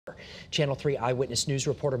Channel 3 Eyewitness News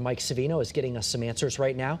reporter Mike Savino is getting us some answers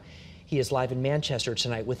right now. He is live in Manchester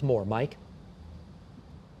tonight with more. Mike?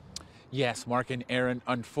 Yes, Mark and Aaron,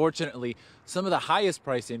 unfortunately, some of the highest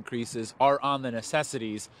price increases are on the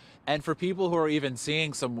necessities. And for people who are even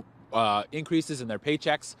seeing some increases in their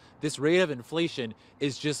paychecks, this rate of inflation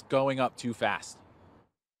is just going up too fast.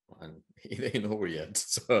 And it ain't over yet,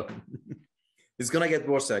 so it's gonna get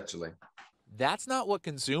worse actually. That's not what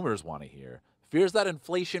consumers want to hear. Fears that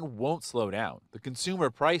inflation won't slow down. The Consumer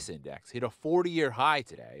Price Index hit a 40-year high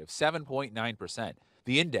today of 7.9%.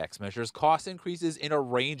 The index measures cost increases in a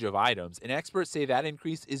range of items, and experts say that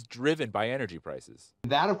increase is driven by energy prices.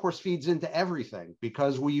 That, of course, feeds into everything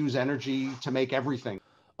because we use energy to make everything.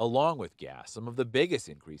 Along with gas, some of the biggest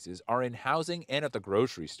increases are in housing and at the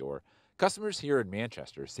grocery store. Customers here in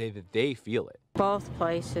Manchester say that they feel it. Both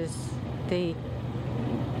places, the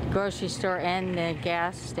grocery store and the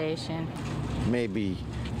gas station. Maybe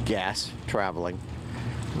gas, traveling,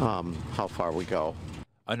 how far we go.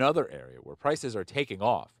 Another area where prices are taking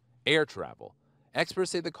off, air travel.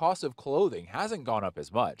 Experts say the cost of clothing hasn't gone up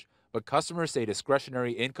as much, but customers say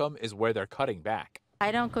discretionary income is where they're cutting back.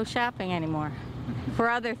 I don't go shopping anymore for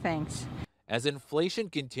other things. As inflation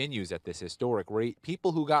continues at this historic rate,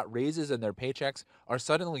 people who got raises in their paychecks are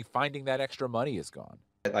suddenly finding that extra money is gone.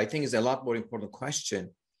 I think it's a lot more important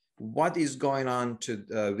question. What is going on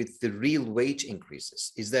with the real wage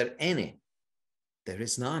increases? Is there any? There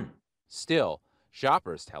is none. Still,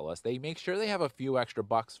 shoppers tell us they make sure they have a few extra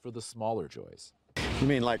bucks for the smaller joys. You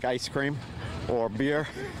mean like ice cream or beer?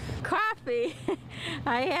 Coffee.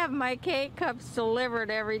 I have my K-cups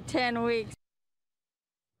delivered every 10 weeks.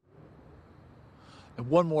 And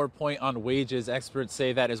one more point on wages. Experts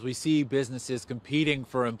say that as we see businesses competing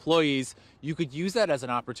for employees, you could use that as an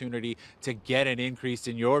opportunity to get an increase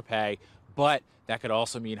in your pay, but that could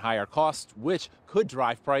also mean higher costs, which could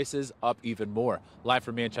drive prices up even more. Live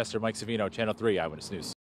from Manchester, Mike Savino, Channel 3 Eyewitness News.